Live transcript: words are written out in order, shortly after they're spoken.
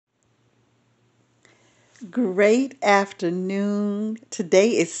Great afternoon. Today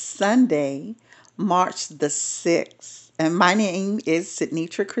is Sunday, March the 6th, and my name is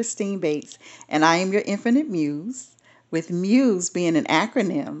Sidnitra Christine Bates, and I am your infinite muse, with MUSE being an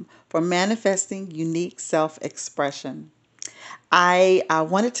acronym for Manifesting Unique Self-Expression. I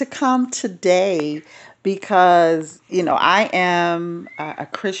wanted to come today because, I am a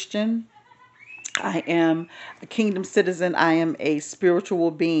Christian. I am a kingdom citizen. I am a spiritual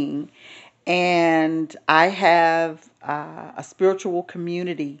being. And I have a spiritual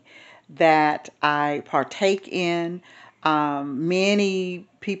community that I partake in. Many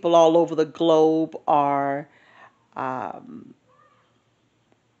people all over the globe are um,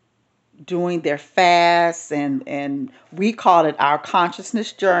 doing their fasts, and we call it our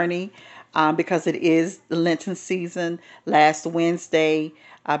consciousness journey because it is the Lenten season. Last Wednesday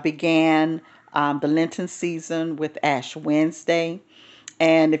began the Lenten season with Ash Wednesday.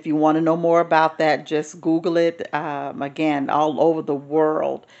 And if you want to know more about that, just Google it. Again, all over the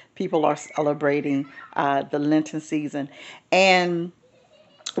world, people are celebrating the Lenten season. And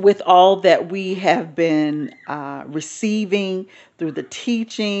with all that we have been receiving through the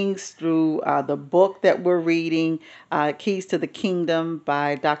teachings, through the book that we're reading, Keys to the Kingdom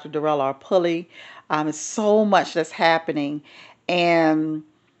by Dr. Darrell R. Pulley, it's so much that's happening. And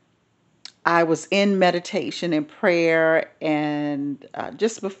I was in meditation and prayer and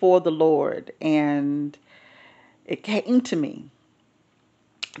just before the Lord, and it came to me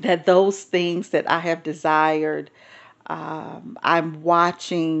that those things that I have desired, I'm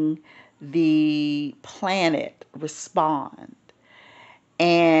watching the planet respond.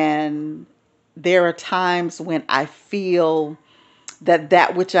 And there are times when I feel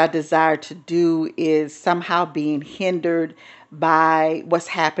that which I desire to do is somehow being hindered by what's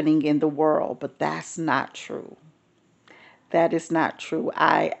happening in the world, but that's not true. That is not true.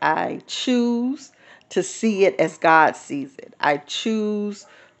 I choose to see it as God sees it. I choose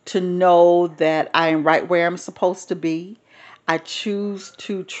to know that I am right where I'm supposed to be. I choose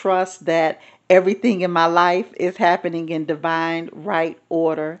to trust that everything in my life is happening in divine right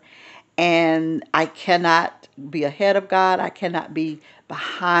order. And I cannot be ahead of God. I cannot be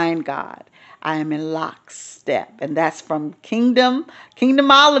behind God. I am in lockstep. And that's from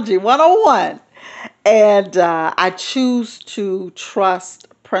Kingdomology 101. And I choose to trust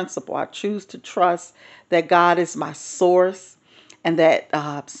principle. I choose to trust that God is my source and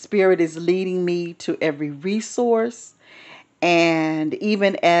that Spirit is leading me to every resource. And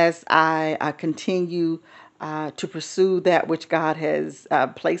even as I continue to pursue that which God has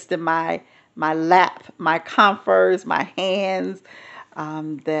placed in my lap, my comforts, my hands,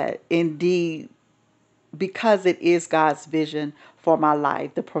 that indeed, because it is God's vision for my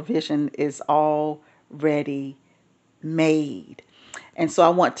life, the provision is already made. And so I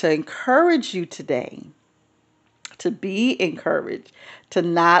want to encourage you today to be encouraged, to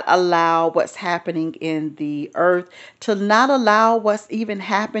not allow what's happening in the earth, to not allow what's even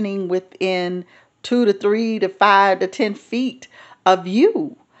happening within 2 to 3 to 5 to 10 feet of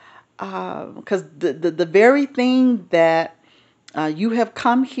you. Because the very thing that you have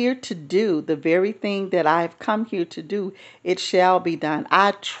come here to do, the very thing that I've come here to do, it shall be done.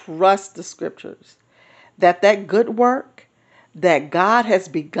 I trust the scriptures that good work that God has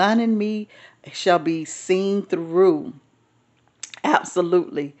begun in me shall be seen through.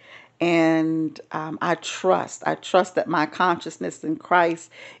 Absolutely. And I trust that my consciousness in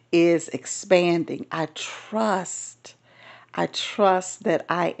Christ is expanding. I trust that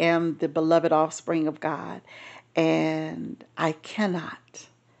I am the beloved offspring of God. And I cannot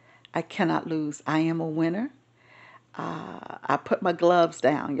lose. I am a winner. I put my gloves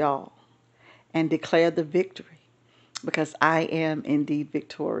down, y'all, and declare the victory because I am indeed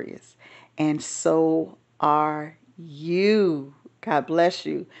victorious. And so are you. God bless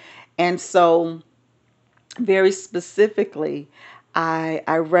you. And so, very specifically,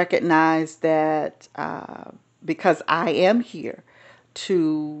 I recognize that because I am here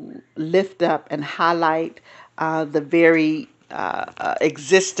to lift up and highlight the very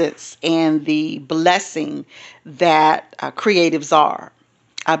existence and the blessing that creatives are.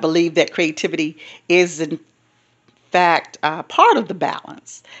 I believe that creativity is, in fact, part of the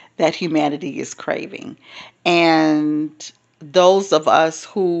balance that humanity is craving. And those of us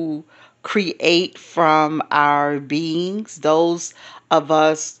who create from our beings, those of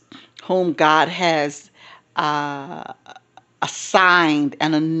us whom God has uh, assigned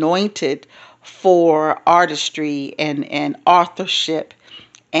and anointed for artistry and authorship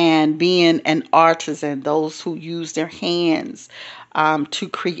and being an artisan, those who use their hands to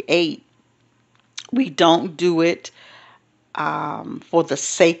create, we don't do it for the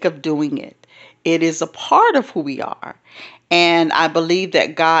sake of doing it. It is a part of who we are. And I believe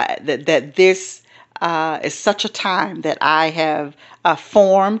that that this is such a time that I have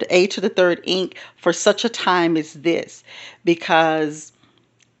formed A to the Third Inc. for such a time as this, because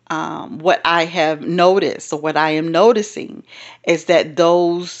what I have noticed, or what I am noticing, is that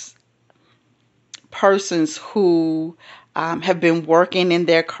those persons who have been working in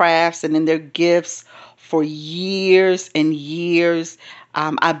their crafts and in their gifts for years and years,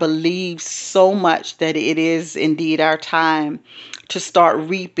 I believe so much that it is indeed our time to start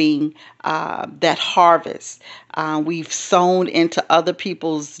reaping that harvest. We've sown into other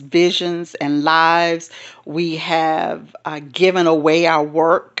people's visions and lives. We have given away our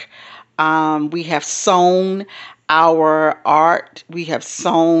work. We have sown our art. We have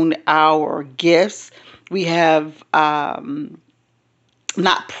sown our gifts. We have not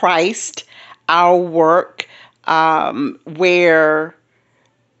priced our work where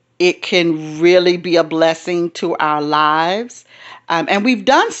it can really be a blessing to our lives. And we've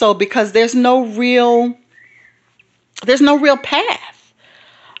done so because there's no real path.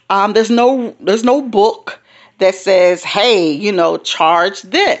 There's no book that says, hey, charge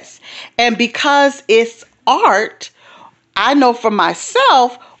this. And because it's art, I know for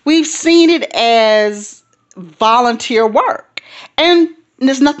myself, we've seen it as volunteer work. And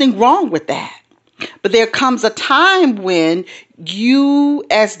there's nothing wrong with that. But there comes a time when you,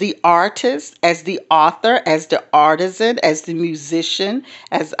 as the artist, as the author, as the artisan, as the musician,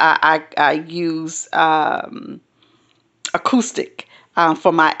 as I use acoustic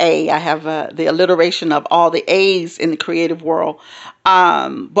for my A. I have the alliteration of all the A's in the creative world.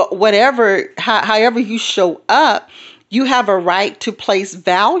 But however you show up, you have a right to place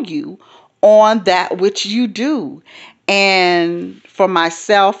value on that which you do. And for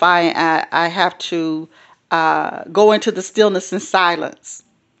myself, I have to go into the stillness and silence,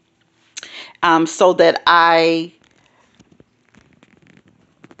 so that I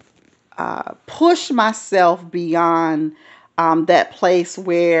push myself beyond that place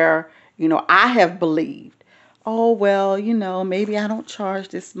where, I have believed, oh, well, maybe I don't charge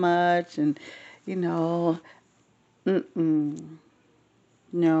this much. And, you know, mm-mm.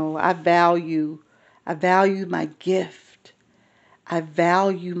 No, I value my gift. I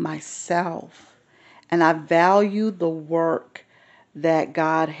value myself. And I value the work that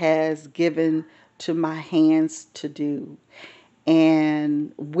God has given to my hands to do.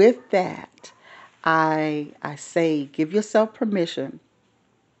 And with that, I say, give yourself permission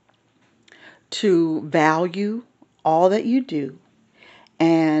to value all that you do.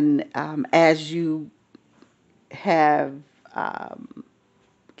 And as you have,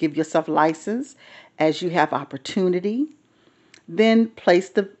 give yourself license, as you have opportunity, then place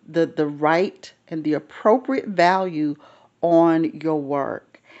the right and the appropriate value on your work.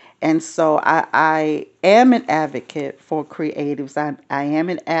 And so I am an advocate for creatives. I am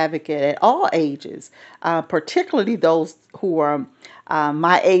an advocate at all ages, particularly those who are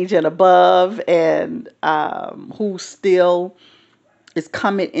my age and above, and who still is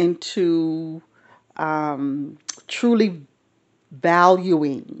coming into truly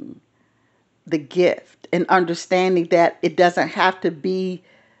valuing the gift and understanding that it doesn't have to be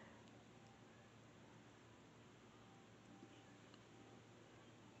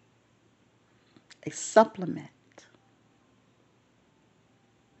a supplement.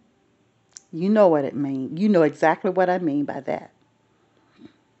 You know what it means. You know exactly what I mean by that.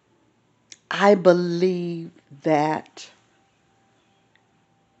 I believe that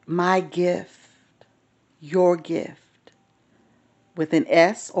my gift, your gift, with an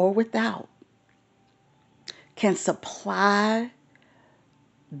S or without, can supply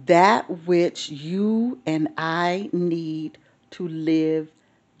that which you and I need to live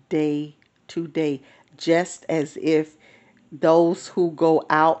day to day. Just as if those who go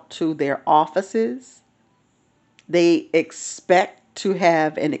out to their offices, they expect to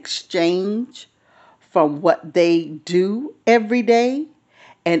have an exchange from what they do every day,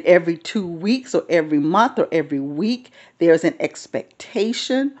 and every 2 weeks or every month or every week, there's an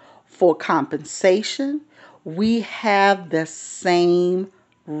expectation for compensation. We have the same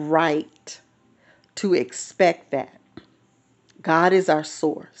right to expect that. God is our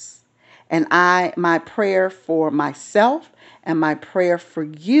source. And my prayer for myself and my prayer for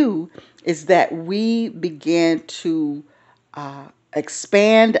you is that we begin to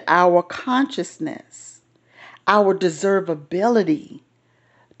expand our consciousness, our deservability,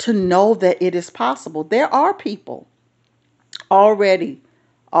 to know that it is possible. There are people already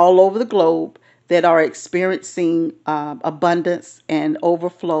all over the globe that are experiencing abundance and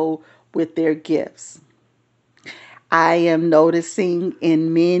overflow with their gifts. I am noticing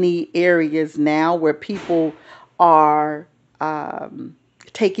in many areas now where people are um,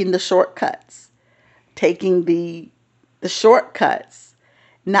 taking the shortcuts, taking the shortcuts,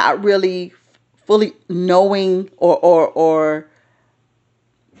 not really fully knowing, or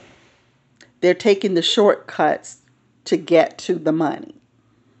they're taking the shortcuts to get to the money.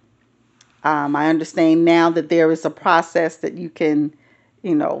 I understand now that there is a process that you can,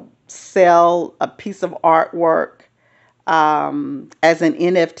 sell a piece of artwork as an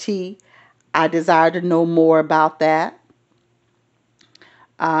NFT. I desire to know more about that.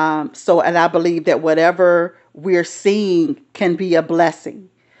 And I believe that whatever we're seeing can be a blessing.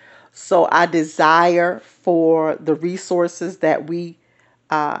 So I desire for the resources that we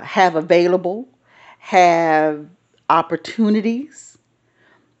have available, have opportunities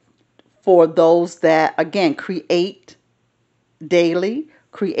for those that, again, create daily,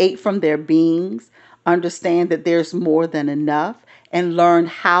 create from their beings, understand that there's more than enough, and learn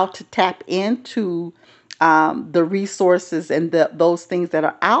how to tap into the resources and those things that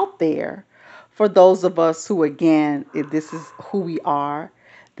are out there for those of us who, again, this is who we are.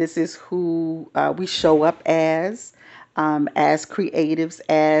 This is who we show up as creatives,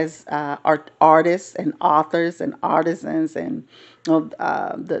 as artists and authors and artisans. And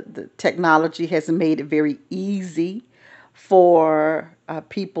the technology has made it very easy for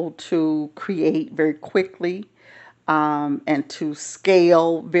people to create very quickly and to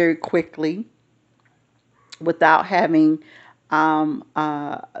scale very quickly without having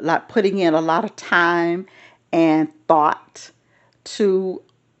like putting in a lot of time and thought to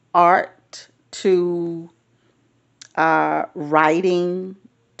art, to writing,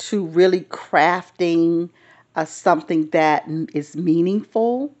 to really crafting something that is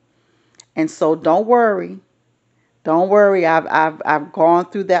meaningful. And so don't worry. Don't worry. I've gone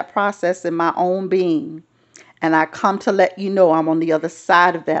through that process in my own being. And I come to let you know I'm on the other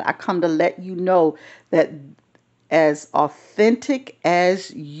side of that. I come to let you know that as authentic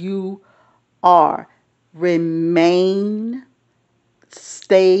as you are, remain,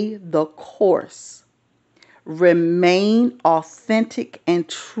 stay the course. Remain authentic and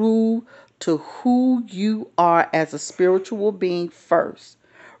true to who you are as a spiritual being first.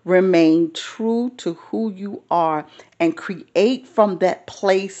 Remain true to who you are and create from that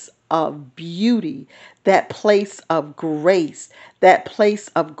place of beauty, that place of grace, that place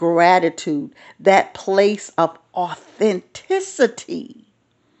of gratitude, that place of authenticity,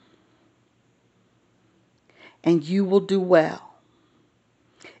 and you will do well.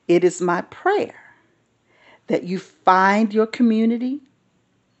 It is my prayer that you find your community.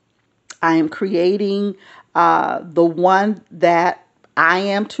 I am creating the one that I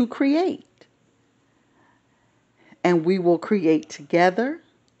am to create. And we will create together,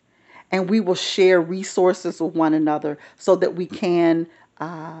 and we will share resources with one another so that we can,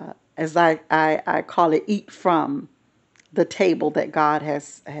 as I call it, eat from the table that God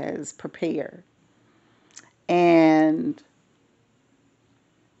has prepared. And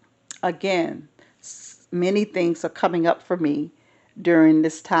again, many things are coming up for me during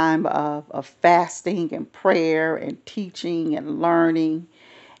this time of fasting and prayer and teaching and learning,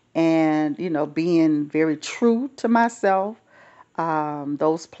 and being very true to myself.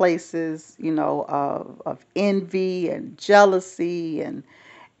 Those places of envy and jealousy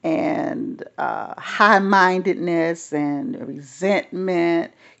and high-mindedness and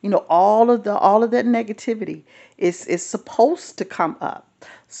resentment, all of that negativity is supposed to come up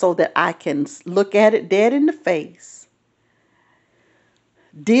so that I can look at it dead in the face,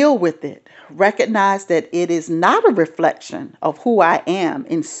 deal with it, recognize that it is not a reflection of who I am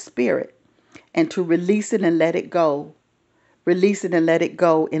in spirit, and to release it and let it go. Release it and let it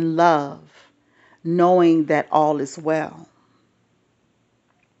go in love, knowing that all is well.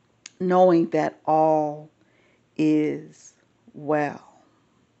 Knowing that all is well.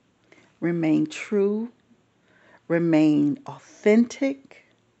 Remain true, remain authentic,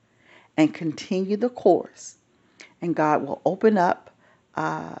 and continue the course. And God will open up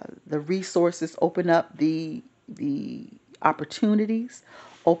the resources, open up the opportunities,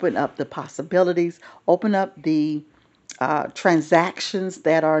 open up the possibilities, open up the transactions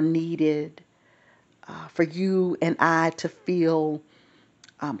that are needed for you and I to feel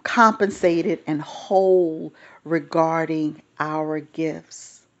compensated and whole regarding our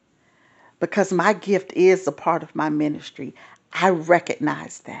gifts. Because my gift is a part of my ministry. I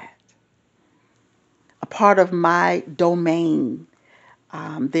recognize that. A part of my domain.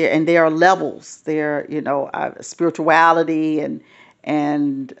 There are levels. There, spirituality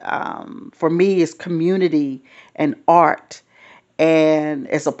and for me, it's community and art and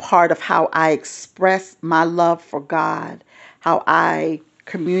as a part of how I express my love for God, how I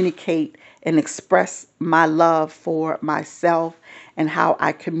communicate and express my love for myself, and how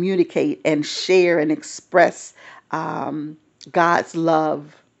I communicate and share and express God's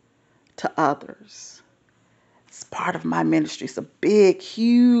love to others. It's part of my ministry. It's a big,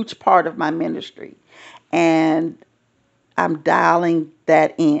 huge part of my ministry. And I'm dialing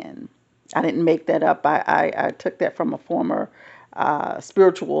that in. I didn't make that up. I took that from a former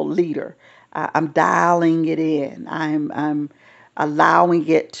spiritual leader. I'm dialing it in. I'm allowing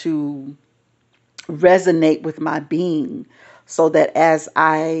it to resonate with my being, so that as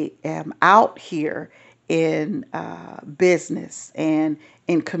I am out here in business and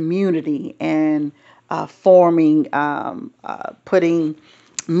in community and forming, putting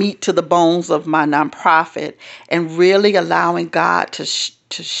meat to the bones of my nonprofit, and really allowing God to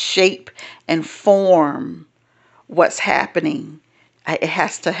shape and form what's happening, it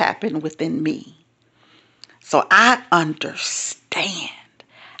has to happen within me. So I understand.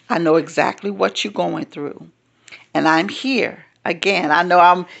 I know exactly what you're going through. And I'm here. Again, I know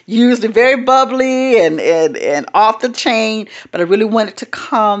I'm usually very bubbly and off the chain, but I really wanted to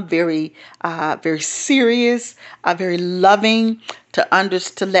come very serious, very loving,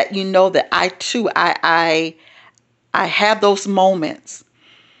 to let you know that I too, I have those moments.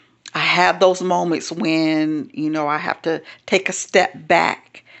 I have those moments when, I have to take a step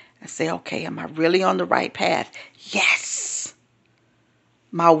back and say, okay, am I really on the right path? Yes.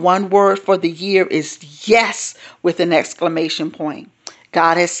 My one word for the year is yes, with an exclamation point.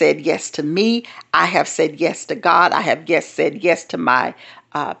 God has said yes to me. I have said yes to God. I have said yes to my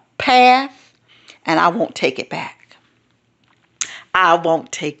path, and I won't take it back. I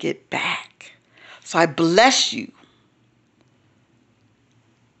won't take it back. So I bless you.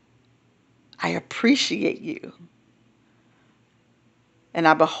 I appreciate you. And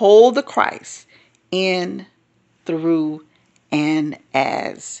I behold the Christ in, through, and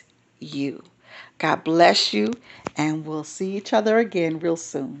as you. God bless you, and we'll see each other again real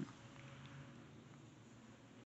soon.